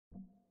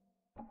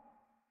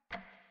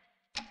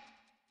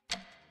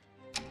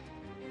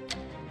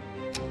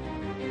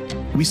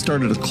We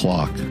started a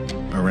clock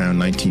around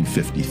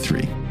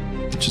 1953,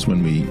 which is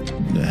when we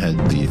had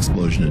the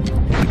explosion at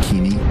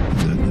Bikini,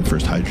 the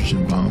first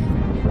hydrogen bomb,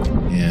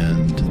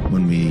 and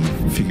when we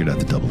figured out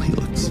the double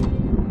helix.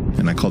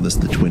 And I call this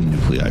the twin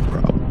nuclei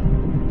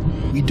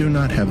problem. We do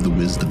not have the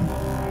wisdom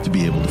to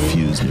be able to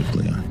fuse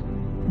nuclei.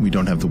 We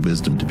don't have the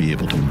wisdom to be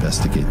able to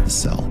investigate the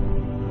cell.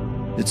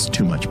 It's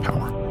too much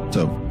power.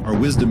 So our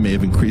wisdom may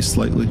have increased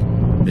slightly.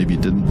 Maybe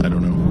it didn't, I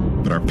don't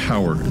know. But our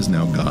power is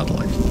now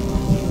godlike.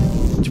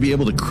 To be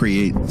able to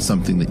create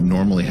something that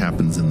normally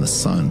happens in the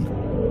sun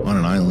on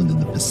an island in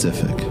the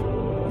Pacific,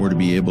 or to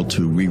be able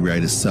to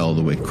rewrite a cell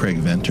the way Craig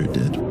Venter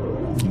did,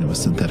 with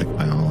synthetic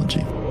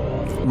biology.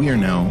 We are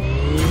now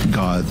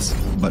gods,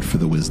 but for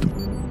the wisdom.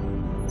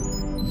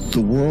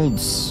 The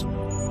world's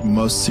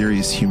most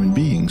serious human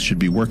beings should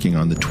be working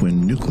on the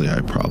twin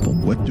nuclei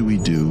problem. What do we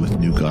do with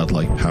new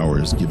godlike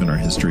powers given our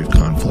history of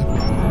conflict,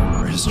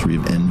 our history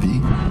of envy,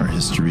 our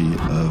history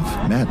of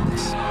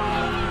madness,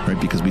 right?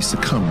 Because we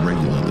succumb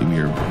regularly. We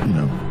are,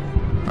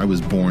 I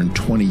was born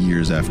 20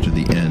 years after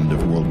the end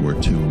of World War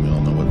II, and we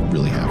all know what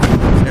really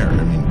happened there.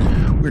 I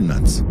mean, we're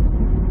nuts.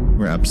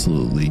 We're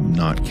absolutely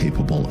not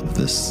capable of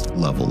this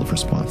level of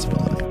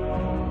responsibility.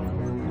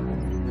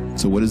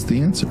 So what is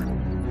the answer?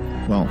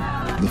 Well,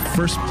 the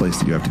first place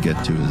that you have to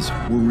get to is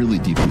we're really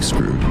deeply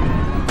screwed,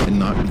 and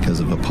not because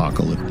of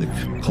apocalyptic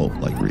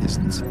cult-like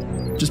reasons,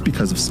 just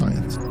because of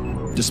science,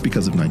 just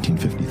because of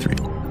 1953.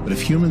 But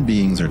if human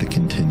beings are to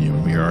continue,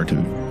 and we are to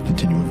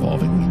continue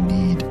evolving, we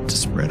need to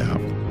spread out.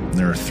 And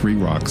there are 3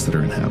 rocks that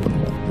are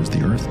inhabitable. There's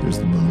the Earth, there's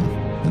the Moon,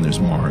 and there's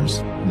Mars.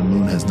 And the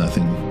Moon has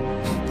nothing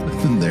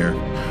there.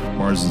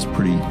 Mars is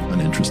pretty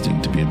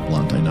uninteresting, to be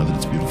blunt. I know that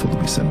it's beautiful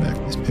that we send back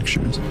these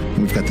pictures. And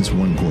we've got this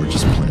one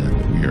gorgeous planet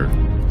that we are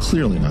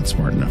clearly not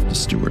smart enough to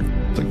steward.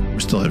 It's like we're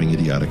still having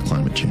idiotic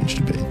climate change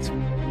debates.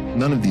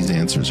 None of these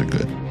answers are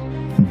good.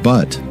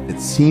 But it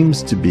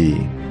seems to be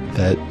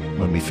that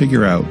when we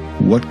figure out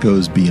what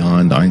goes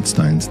beyond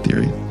Einstein's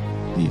theory,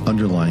 the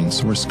underlying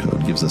source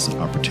code gives us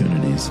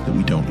opportunities that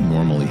we don't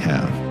normally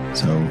have.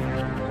 So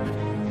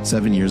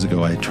 7 years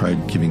ago, I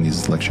tried giving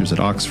these lectures at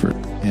Oxford,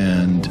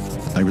 and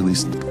I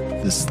released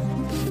this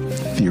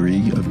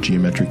theory of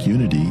geometric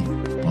unity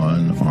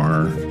on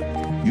our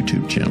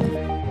YouTube channel.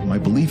 My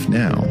belief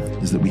now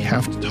is that we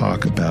have to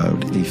talk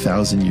about a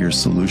 1,000-year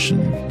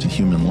solution to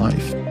human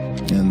life.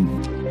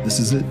 And this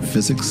is it.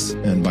 Physics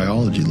and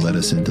biology led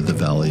us into the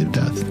valley of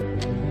death.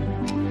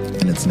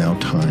 And it's now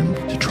time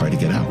to try to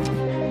get out.